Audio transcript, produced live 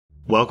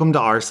Welcome to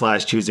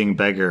rSlash Choosing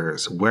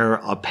Beggars, where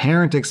a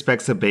parent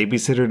expects a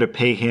babysitter to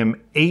pay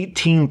him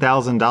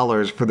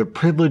 $18,000 for the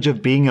privilege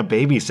of being a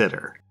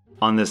babysitter.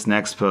 On this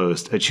next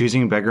post, a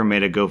choosing beggar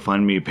made a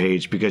GoFundMe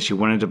page because she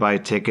wanted to buy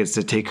tickets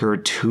to take her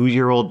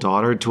 2-year-old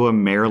daughter to a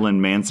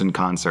Marilyn Manson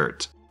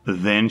concert.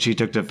 Then she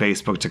took to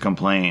Facebook to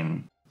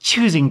complain.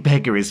 Choosing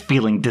Beggar is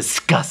feeling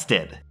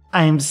disgusted.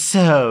 I am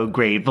so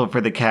grateful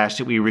for the cash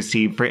that we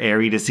received for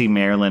Ari to see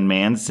Marilyn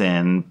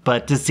Manson,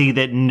 but to see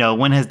that no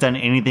one has done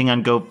anything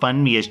on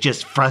GoFundMe is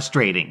just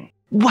frustrating.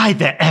 Why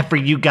the F are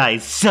you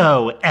guys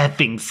so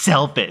effing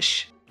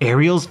selfish?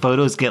 Ariel's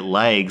photos get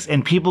likes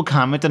and people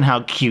comment on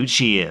how cute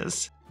she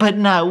is, but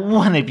not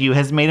one of you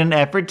has made an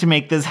effort to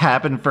make this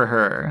happen for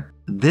her.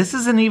 This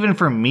isn't even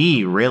for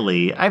me,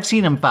 really. I've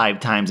seen him 5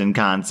 times in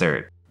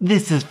concert.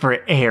 This is for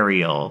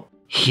Ariel.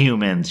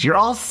 Humans, you're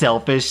all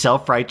selfish,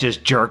 self-righteous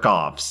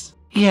jerk-offs.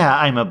 Yeah,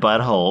 I'm a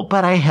butthole,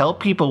 but I help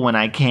people when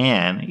I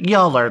can.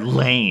 Y'all are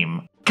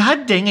lame.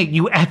 God dang it,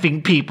 you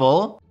effing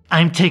people!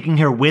 I'm taking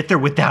her with or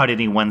without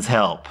anyone's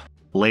help.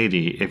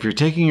 Lady, if you're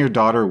taking your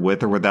daughter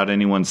with or without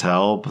anyone's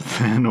help,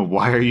 then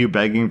why are you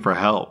begging for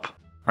help?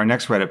 Our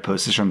next Reddit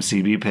post is from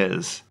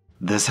CBPiz.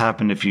 This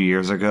happened a few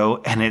years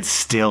ago, and it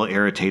still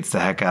irritates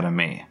the heck out of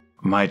me.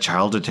 My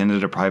child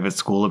attended a private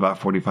school about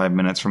 45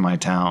 minutes from my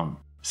town.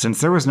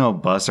 Since there was no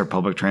bus or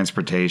public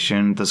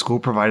transportation, the school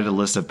provided a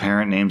list of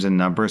parent names and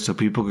numbers so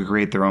people could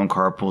create their own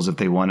carpools if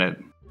they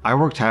wanted. I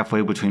worked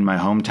halfway between my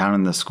hometown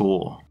and the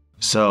school.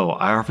 So,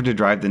 I offered to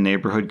drive the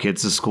neighborhood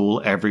kids to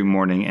school every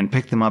morning and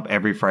pick them up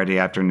every Friday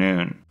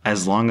afternoon,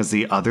 as long as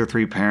the other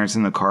 3 parents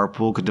in the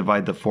carpool could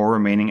divide the 4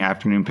 remaining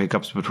afternoon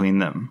pickups between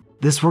them.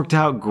 This worked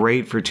out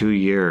great for 2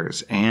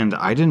 years, and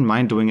I didn't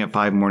mind doing it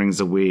 5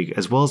 mornings a week,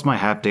 as well as my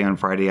half day on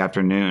Friday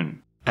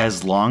afternoon,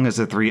 as long as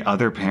the 3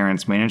 other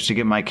parents managed to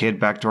get my kid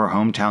back to our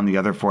hometown the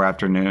other 4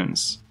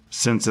 afternoons.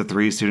 Since the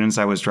 3 students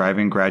I was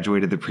driving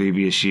graduated the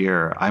previous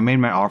year, I made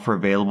my offer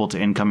available to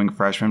incoming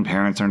freshman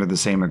parents under the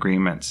same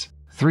agreement.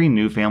 3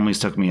 new families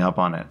took me up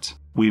on it.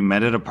 We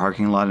met at a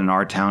parking lot in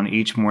our town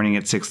each morning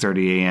at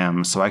 6:30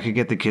 a.m. so I could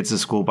get the kids to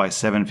school by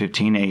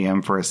 7:15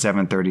 a.m. for a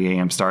 7:30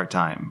 a.m. start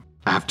time.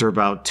 After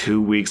about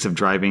 2 weeks of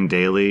driving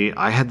daily,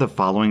 I had the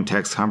following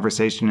text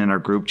conversation in our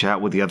group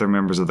chat with the other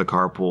members of the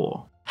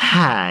carpool.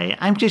 Hi,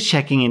 I'm just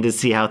checking in to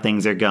see how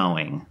things are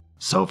going.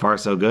 So far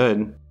so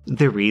good.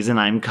 The reason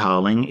I'm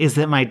calling is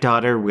that my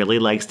daughter really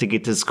likes to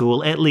get to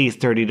school at least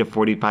 30 to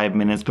 45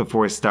 minutes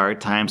before start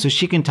time so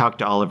she can talk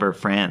to all of her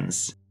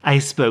friends. I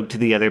spoke to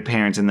the other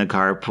parents in the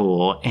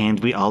carpool,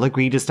 and we all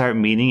agreed to start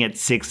meeting at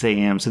 6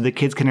 a.m. so the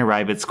kids can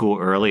arrive at school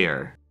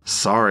earlier.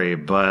 Sorry,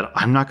 but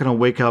I'm not going to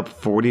wake up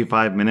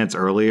 45 minutes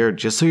earlier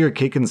just so your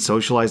kid can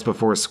socialize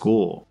before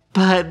school.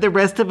 But the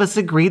rest of us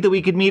agreed that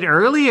we could meet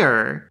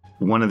earlier.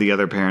 One of the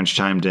other parents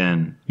chimed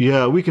in.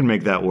 Yeah, we can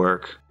make that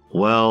work.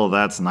 Well,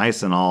 that's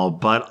nice and all,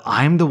 but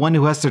I'm the one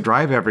who has to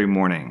drive every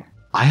morning.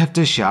 I have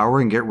to shower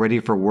and get ready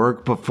for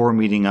work before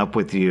meeting up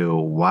with you,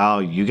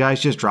 while you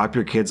guys just drop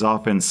your kids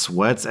off in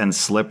sweats and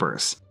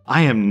slippers.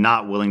 I am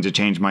not willing to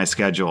change my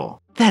schedule.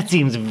 That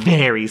seems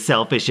very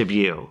selfish of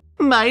you.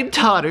 My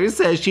daughter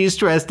says she's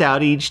stressed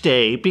out each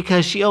day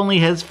because she only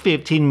has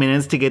 15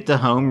 minutes to get to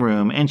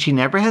homeroom and she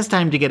never has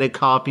time to get a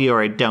coffee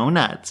or a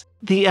donut.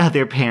 The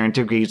other parent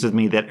agrees with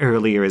me that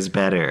earlier is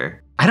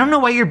better. I don't know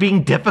why you're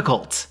being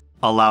difficult.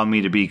 Allow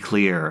me to be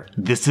clear.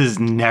 This is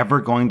never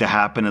going to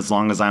happen as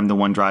long as I'm the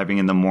one driving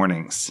in the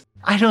mornings.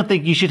 I don't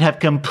think you should have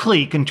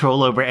complete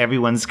control over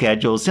everyone's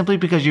schedule simply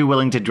because you're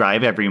willing to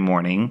drive every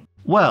morning.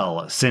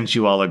 Well, since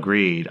you all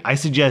agreed, I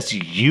suggest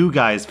you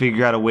guys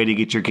figure out a way to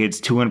get your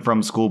kids to and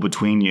from school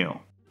between you.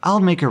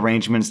 I'll make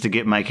arrangements to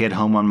get my kid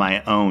home on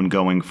my own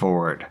going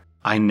forward.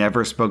 I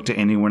never spoke to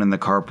anyone in the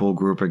carpool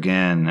group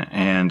again,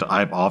 and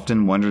I've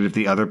often wondered if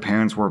the other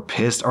parents were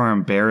pissed or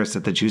embarrassed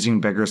that the choosing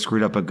beggar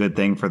screwed up a good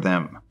thing for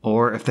them,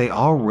 or if they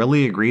all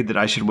really agreed that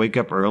I should wake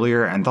up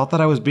earlier and thought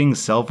that I was being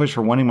selfish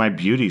for wanting my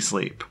beauty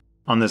sleep.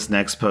 On this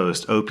next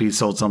post, OP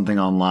sold something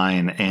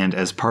online, and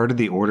as part of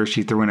the order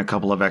she threw in a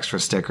couple of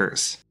extra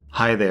stickers.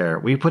 Hi there,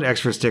 we put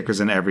extra stickers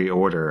in every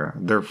order.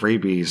 They're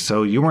freebies,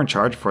 so you weren't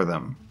charged for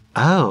them.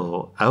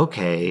 Oh,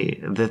 okay.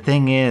 The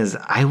thing is,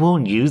 I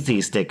won't use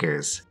these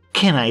stickers.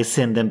 Can I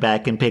send them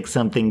back and pick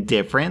something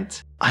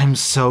different? I'm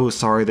so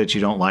sorry that you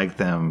don't like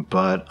them,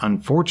 but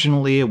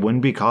unfortunately it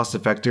wouldn't be cost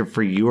effective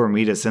for you or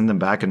me to send them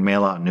back and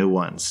mail out new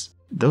ones.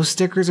 Those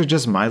stickers are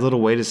just my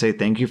little way to say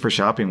thank you for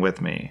shopping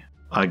with me.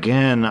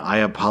 Again, I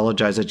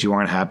apologize that you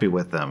aren't happy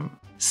with them.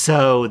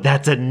 So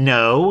that's a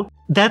no?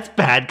 That's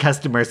bad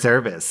customer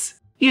service.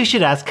 You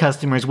should ask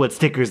customers what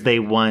stickers they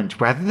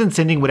want rather than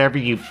sending whatever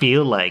you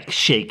feel like,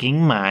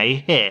 shaking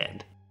my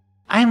head.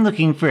 I'm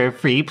looking for a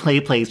free play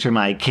place for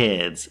my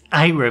kids.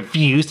 I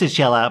refuse to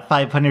shell out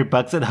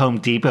 $500 at Home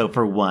Depot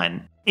for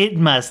one. It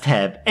must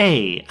have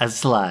A, a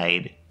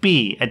slide,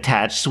 B,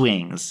 attached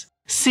swings,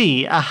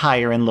 C, a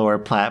higher and lower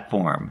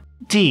platform,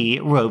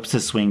 D, ropes to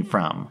swing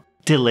from.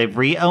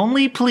 Delivery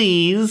only,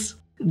 please.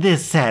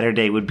 This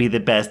Saturday would be the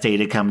best day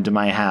to come to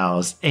my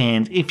house,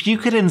 and if you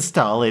could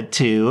install it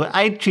too,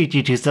 I'd treat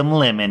you to some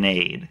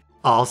lemonade.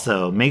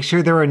 Also, make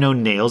sure there are no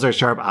nails or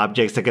sharp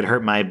objects that could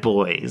hurt my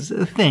boys.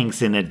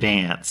 Thanks in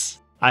advance.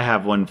 I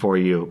have one for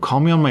you. Call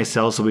me on my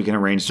cell so we can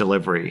arrange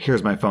delivery.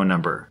 Here's my phone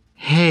number.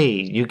 Hey,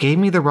 you gave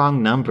me the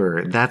wrong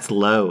number. That's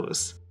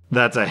Lowe's.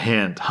 That's a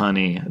hint,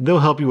 honey. They'll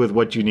help you with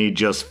what you need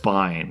just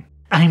fine.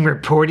 I'm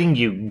reporting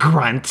you,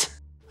 grunt.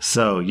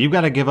 So, you've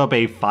got to give up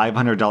a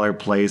 $500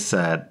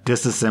 playset,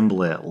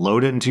 disassemble it,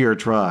 load it into your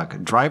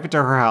truck, drive it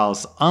to her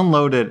house,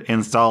 unload it,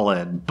 install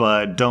it,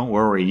 but don't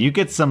worry, you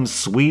get some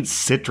sweet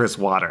citrus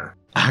water.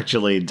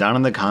 Actually, down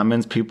in the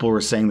comments, people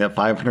were saying that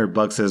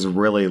 $500 is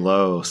really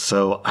low,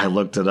 so I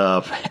looked it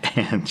up,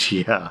 and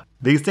yeah.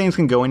 These things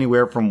can go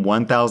anywhere from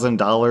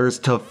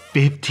 $1,000 to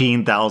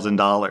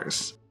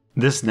 $15,000.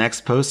 This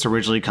next post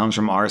originally comes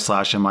from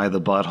rSlash Am I the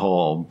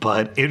Butthole,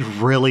 but it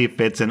really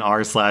fits in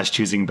rSlash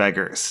Choosing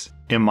Beggars.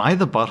 Am I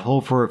the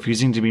butthole for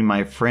refusing to be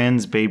my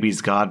friend's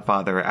baby's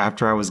godfather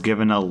after I was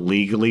given a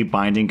legally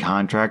binding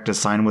contract to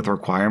sign with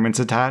requirements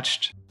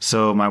attached?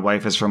 So my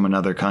wife is from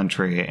another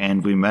country,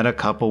 and we met a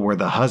couple where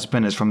the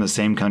husband is from the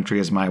same country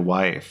as my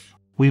wife.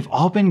 We've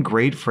all been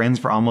great friends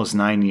for almost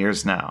 9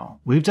 years now.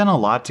 We've done a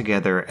lot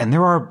together, and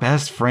they're our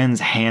best friends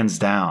hands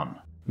down.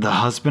 The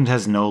husband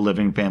has no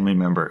living family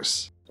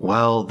members.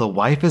 Well, the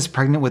wife is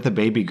pregnant with a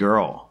baby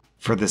girl.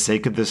 For the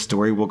sake of this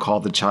story, we'll call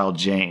the child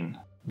Jane.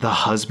 The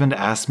husband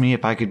asked me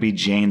if I could be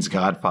Jane's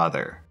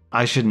godfather.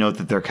 I should note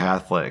that they're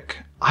Catholic.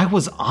 I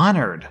was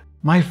honored.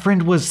 My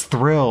friend was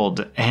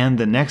thrilled, and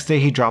the next day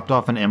he dropped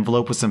off an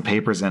envelope with some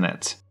papers in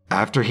it.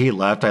 After he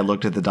left, I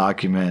looked at the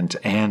document,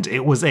 and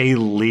it was a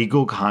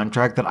legal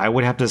contract that I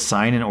would have to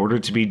sign in order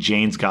to be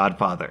Jane's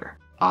godfather.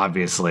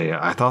 Obviously,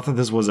 I thought that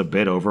this was a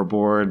bit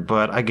overboard,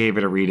 but I gave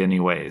it a read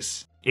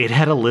anyways. It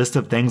had a list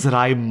of things that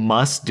I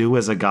must do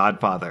as a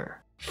godfather.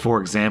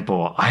 For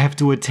example, I have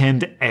to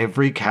attend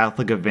every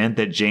Catholic event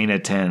that Jane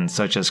attends,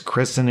 such as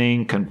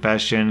christening,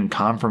 confession,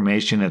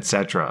 confirmation,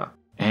 etc.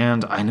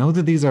 And I know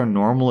that these are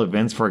normal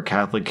events for a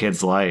Catholic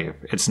kid's life.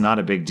 It's not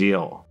a big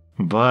deal.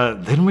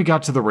 But then we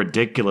got to the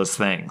ridiculous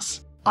things.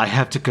 I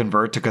have to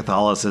convert to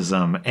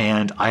Catholicism,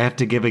 and I have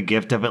to give a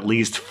gift of at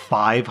least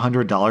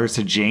 $500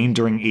 to Jane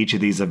during each of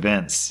these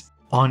events.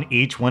 On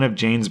each one of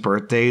Jane's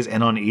birthdays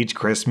and on each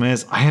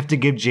Christmas, I have to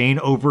give Jane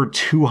over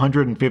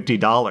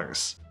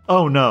 $250.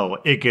 Oh no,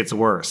 it gets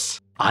worse.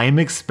 I am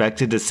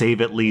expected to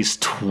save at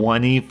least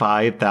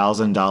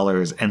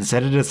 $25,000 and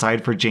set it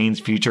aside for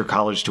Jane's future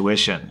college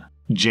tuition.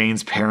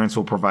 Jane's parents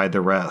will provide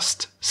the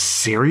rest.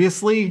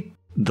 Seriously?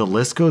 The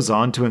list goes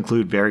on to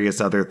include various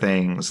other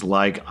things,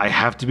 like I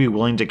have to be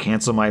willing to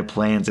cancel my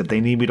plans if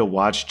they need me to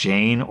watch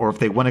Jane or if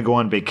they want to go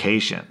on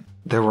vacation.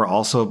 There were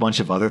also a bunch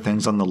of other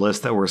things on the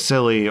list that were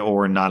silly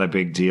or not a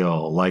big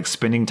deal, like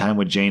spending time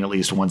with Jane at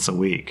least once a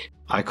week.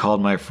 I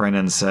called my friend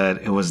and said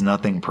it was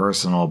nothing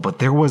personal, but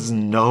there was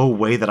no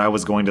way that I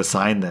was going to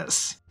sign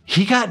this.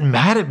 He got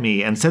mad at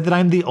me and said that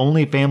I'm the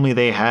only family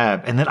they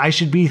have and that I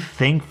should be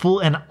thankful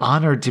and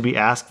honored to be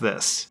asked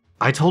this.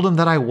 I told him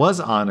that I was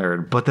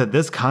honored, but that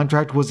this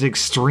contract was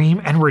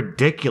extreme and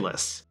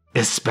ridiculous,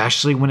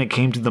 especially when it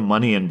came to the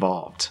money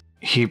involved.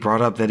 He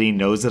brought up that he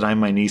knows that I'm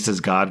my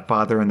niece's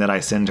godfather and that I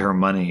send her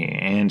money,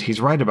 and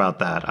he's right about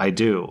that, I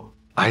do.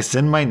 I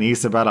send my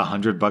niece about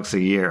 $100 a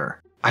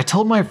year. I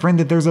told my friend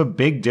that there's a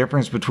big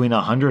difference between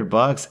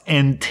 $100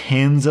 and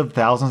tens of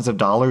thousands of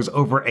dollars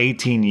over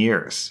 18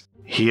 years.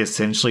 He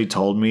essentially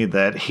told me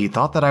that he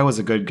thought that I was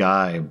a good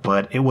guy,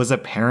 but it was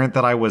apparent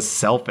that I was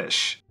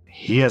selfish.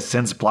 He has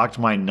since blocked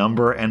my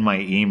number and my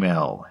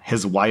email.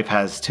 His wife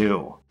has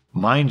too.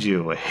 Mind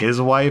you,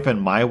 his wife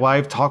and my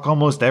wife talk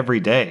almost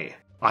every day.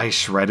 I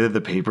shredded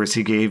the papers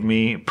he gave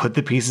me, put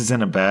the pieces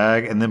in a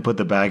bag, and then put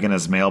the bag in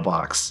his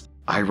mailbox.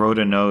 I wrote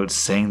a note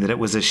saying that it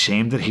was a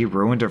shame that he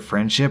ruined a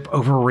friendship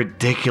over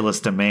ridiculous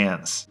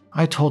demands.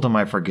 I told him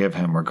I forgive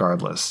him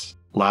regardless.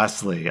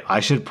 Lastly, I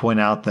should point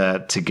out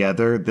that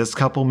together, this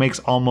couple makes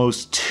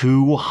almost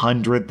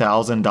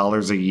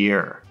 $200,000 a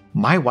year.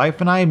 My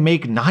wife and I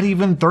make not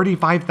even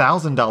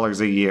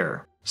 $35,000 a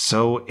year.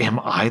 So am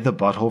I the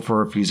butthole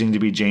for refusing to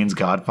be Jane's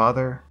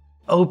godfather?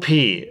 OP,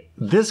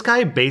 this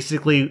guy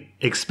basically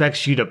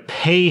expects you to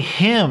pay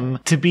him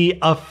to be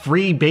a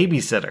free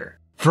babysitter.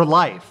 For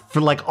life,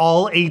 for like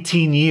all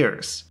 18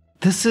 years.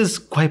 This is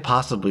quite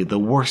possibly the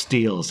worst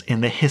deals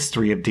in the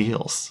history of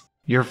deals.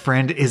 Your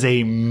friend is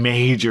a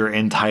major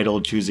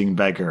entitled choosing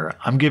beggar.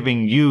 I'm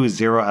giving you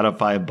 0 out of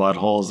 5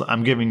 buttholes.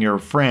 I'm giving your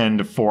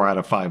friend 4 out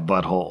of 5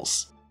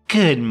 buttholes.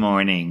 Good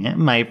morning.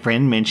 My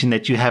friend mentioned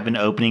that you have an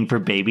opening for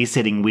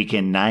babysitting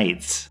weekend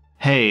nights.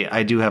 Hey,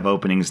 I do have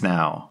openings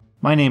now.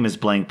 My name is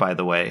Blank, by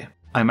the way.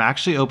 I'm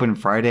actually open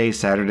Friday,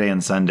 Saturday,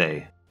 and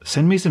Sunday.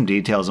 Send me some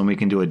details and we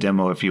can do a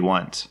demo if you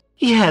want.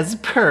 Yes,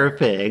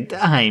 perfect.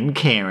 I'm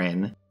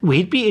Karen.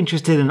 We'd be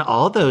interested in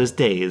all those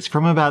days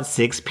from about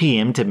 6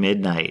 p.m. to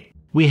midnight.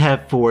 We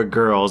have 4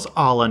 girls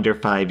all under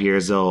 5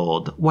 years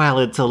old. While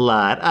it's a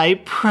lot, I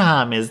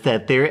promise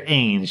that they're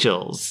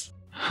angels.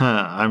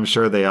 I'm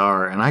sure they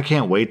are, and I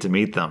can't wait to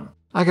meet them.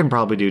 I can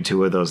probably do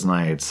 2 of those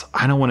nights.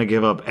 I don't want to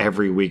give up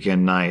every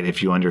weekend night,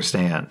 if you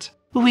understand.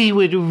 We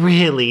would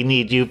really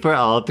need you for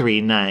all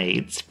 3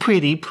 nights.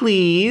 Pretty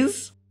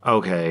please?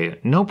 Okay,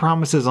 no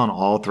promises on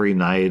all 3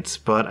 nights,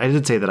 but I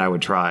did say that I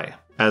would try.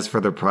 As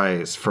for the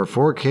price, for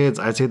 4 kids,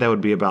 I'd say that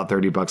would be about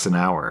 $30 an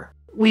hour.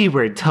 We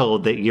were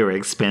told that you're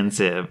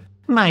expensive.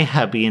 My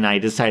hubby and I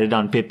decided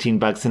on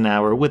 $15 an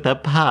hour with a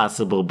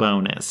possible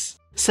bonus.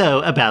 So,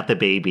 about the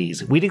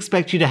babies, we'd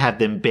expect you to have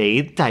them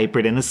bathed,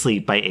 diapered, and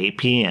asleep by 8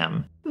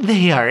 p.m.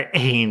 They are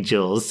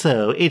angels,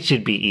 so it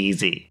should be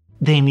easy.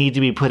 They need to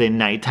be put in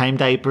nighttime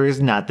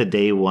diapers, not the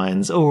day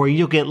ones, or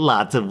you'll get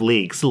lots of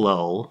leaks,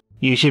 lol.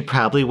 You should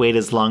probably wait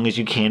as long as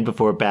you can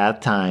before bath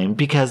time,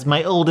 because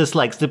my oldest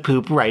likes to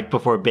poop right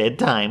before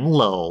bedtime,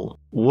 lol.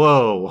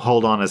 Whoa,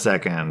 hold on a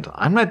second.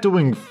 I'm not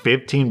doing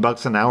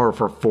 $15 an hour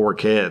for 4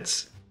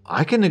 kids.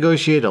 I can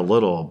negotiate a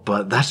little,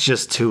 but that's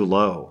just too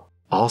low.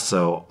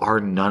 Also, are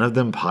none of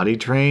them potty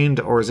trained,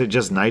 or is it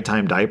just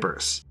nighttime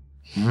diapers?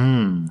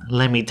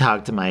 Let me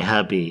talk to my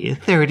hubby.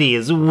 30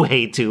 is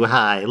way too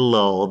high,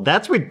 lol.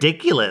 That's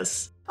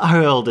ridiculous.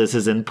 Our oldest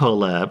is in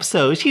pull-up,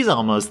 so she's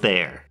almost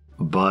there.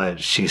 But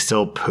she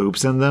still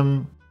poops in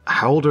them?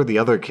 How old are the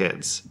other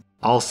kids?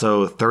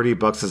 Also,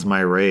 $30 is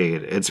my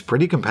rate. It's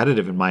pretty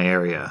competitive in my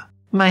area.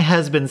 My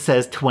husband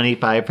says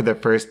 25 for the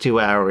first 2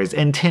 hours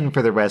and 10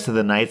 for the rest of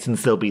the night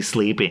since they'll be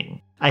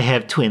sleeping. I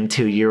have twin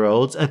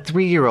 2-year-olds, a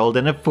 3-year-old,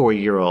 and a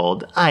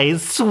 4-year-old. I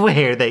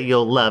swear that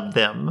you'll love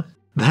them.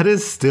 That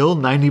is still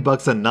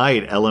 $90 a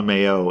night,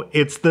 LMAO.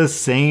 It's the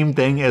same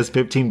thing as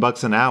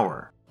 $15 an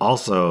hour.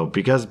 Also,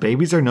 because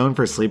babies are known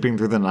for sleeping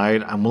through the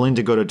night, I'm willing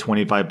to go to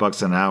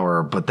 $25 an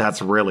hour, but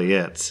that's really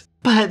it.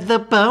 But the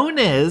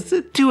bonus!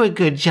 Do a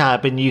good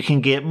job and you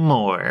can get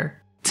more.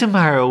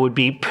 Tomorrow would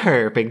be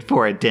perfect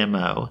for a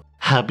demo.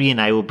 Hubby and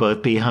I will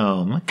both be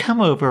home.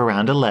 Come over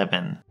around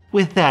 11.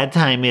 With that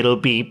time, it'll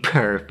be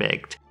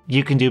perfect.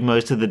 You can do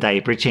most of the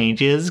diaper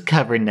changes,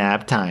 cover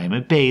nap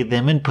time, bathe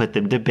them, and put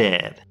them to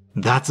bed.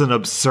 That's an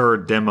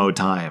absurd demo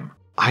time.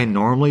 I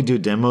normally do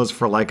demos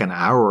for like an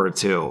hour or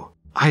 2.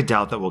 I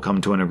doubt that we'll come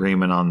to an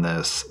agreement on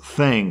this.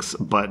 Thanks,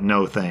 but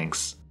no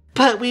thanks.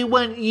 But we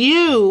want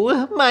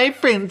you! My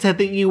friend said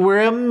that you were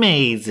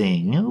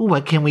amazing.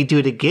 What can we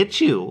do to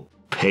get you?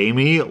 Pay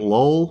me,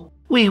 lol?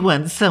 We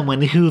want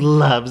someone who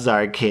loves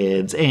our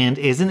kids and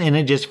isn't in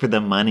it just for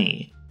the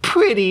money.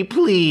 Pretty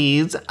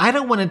please. I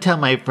don't want to tell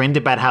my friend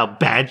about how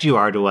bad you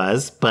are to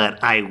us,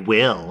 but I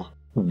will.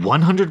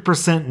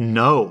 100%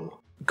 no.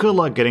 Good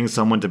luck getting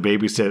someone to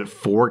babysit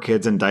 4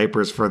 kids in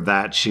diapers for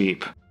that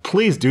cheap.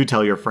 Please do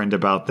tell your friend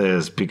about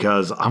this,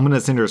 because I'm going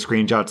to send her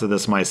screenshots of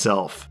this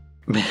myself.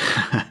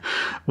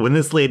 When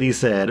this lady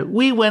said,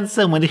 "We want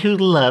someone who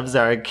loves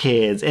our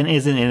kids and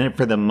isn't in it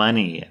for the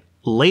money."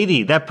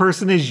 Lady, that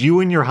person is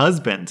you and your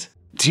husband.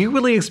 Do you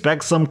really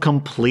expect some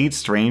complete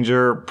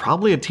stranger,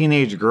 probably a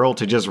teenage girl,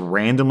 to just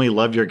randomly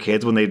love your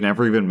kids when they've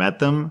never even met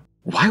them?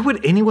 Why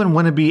would anyone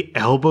want to be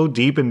elbow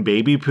deep in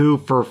baby poo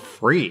for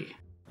free?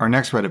 Our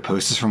next Reddit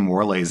post is from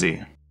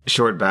Warlazy.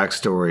 Short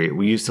backstory,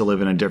 we used to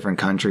live in a different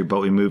country,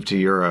 but we moved to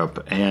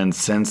Europe, and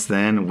since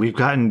then, we've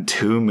gotten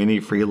too many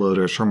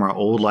freeloaders from our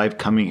old life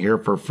coming here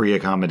for free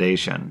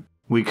accommodation.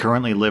 We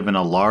currently live in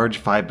a large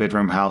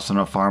 5-bedroom house on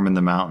a farm in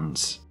the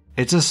mountains.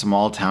 It's a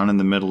small town in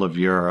the middle of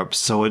Europe,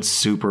 so it's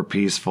super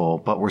peaceful,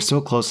 but we're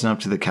still close enough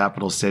to the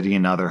capital city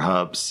and other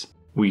hubs.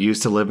 We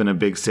used to live in a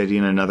big city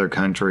in another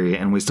country,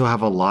 and we still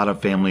have a lot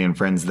of family and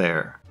friends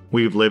there.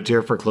 We've lived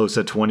here for close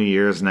to 20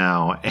 years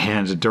now,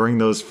 and during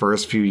those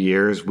first few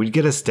years, we'd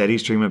get a steady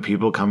stream of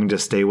people coming to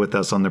stay with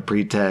us on the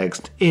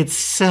pretext, "It's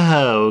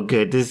so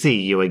good to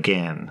see you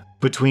again."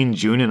 Between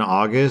June and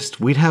August,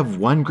 we'd have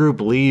one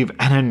group leave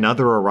and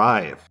another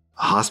arrive.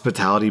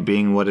 Hospitality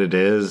being what it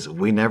is,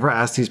 we never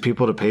asked these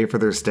people to pay for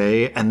their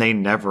stay, and they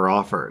never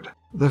offered.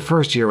 The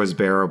first year was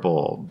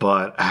bearable,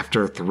 but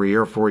after 3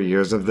 or 4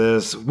 years of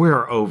this,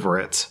 we're over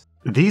it.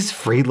 These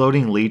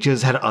freeloading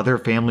leeches had other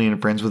family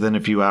and friends within a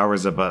few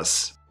hours of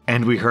us.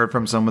 And we heard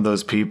from some of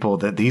those people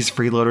that these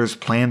freeloaders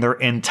planned their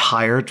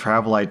entire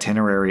travel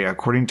itinerary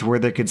according to where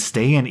they could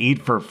stay and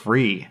eat for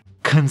free,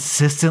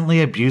 consistently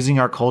abusing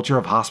our culture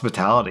of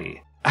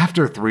hospitality.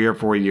 After 3 or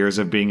 4 years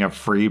of being a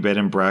free bed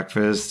and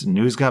breakfast,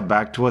 news got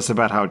back to us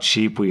about how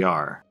cheap we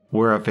are.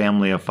 We're a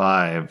family of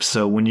 5,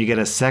 so when you get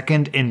a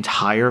second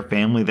entire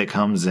family that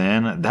comes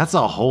in, that's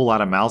a whole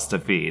lot of mouths to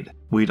feed.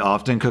 We'd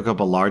often cook up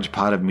a large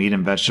pot of meat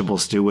and vegetable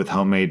stew with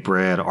homemade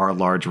bread or a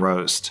large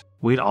roast.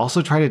 We'd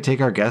also try to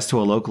take our guests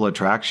to a local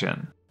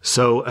attraction.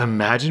 So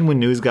imagine when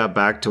news got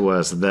back to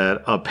us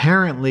that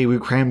apparently we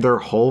crammed their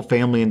whole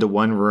family into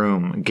one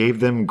room,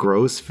 gave them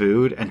gross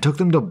food, and took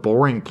them to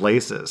boring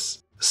places.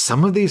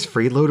 Some of these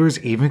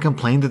freeloaders even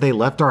complained that they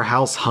left our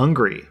house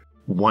hungry.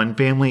 One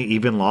family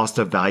even lost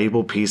a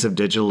valuable piece of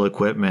digital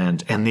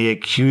equipment, and they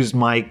accused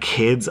my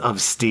kids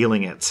of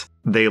stealing it.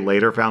 They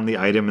later found the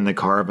item in the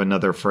car of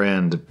another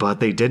friend, but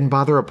they didn't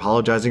bother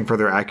apologizing for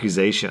their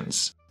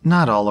accusations.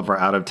 Not all of our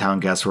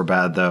out-of-town guests were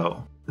bad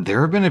though.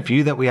 There have been a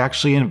few that we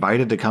actually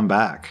invited to come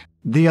back.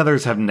 The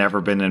others have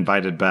never been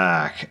invited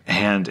back,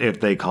 and if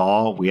they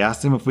call, we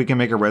ask them if we can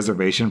make a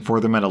reservation for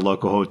them at a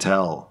local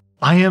hotel.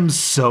 I am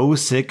so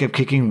sick of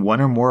kicking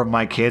one or more of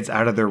my kids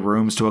out of their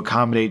rooms to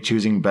accommodate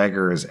choosing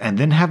beggars and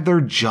then have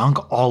their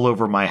junk all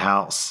over my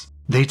house.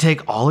 They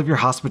take all of your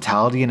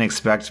hospitality and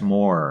expect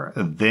more,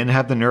 then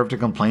have the nerve to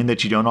complain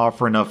that you don't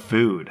offer enough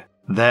food,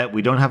 that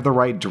we don't have the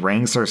right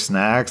drinks or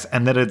snacks,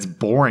 and that it's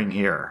boring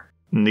here.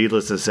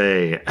 Needless to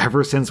say,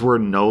 ever since we're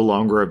no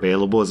longer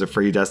available as a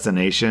free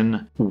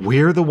destination,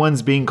 we're the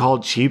ones being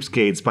called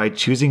cheapskates by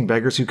choosing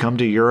beggars who come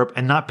to Europe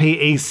and not pay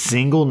a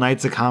single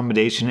night's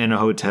accommodation in a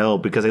hotel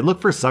because they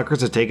look for suckers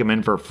to take them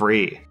in for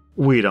free.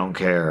 We don't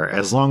care,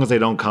 as long as they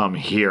don't come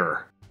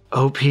here.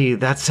 OP,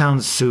 that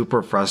sounds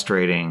super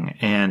frustrating,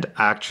 and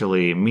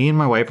actually, me and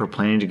my wife are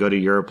planning to go to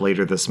Europe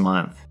later this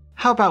month.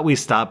 How about we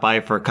stop by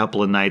for a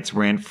couple of nights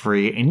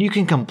rent-free and you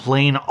can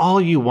complain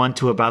all you want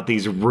to about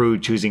these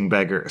rude choosing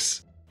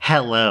beggars.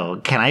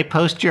 Hello, can I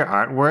post your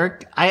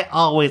artwork? I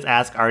always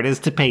ask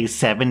artists to pay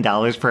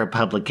 $7 for a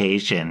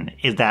publication.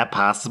 Is that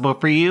possible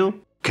for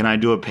you? Can I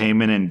do a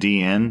payment in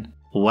DN?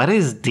 What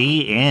is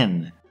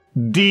DN?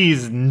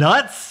 D's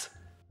nuts?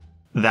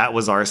 That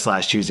was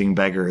rSlash Choosing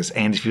Beggars,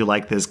 and if you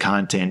like this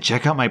content,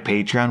 check out my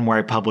Patreon where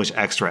I publish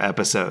extra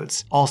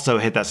episodes. Also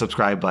hit that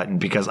subscribe button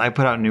because I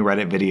put out new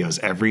Reddit videos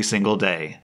every single day.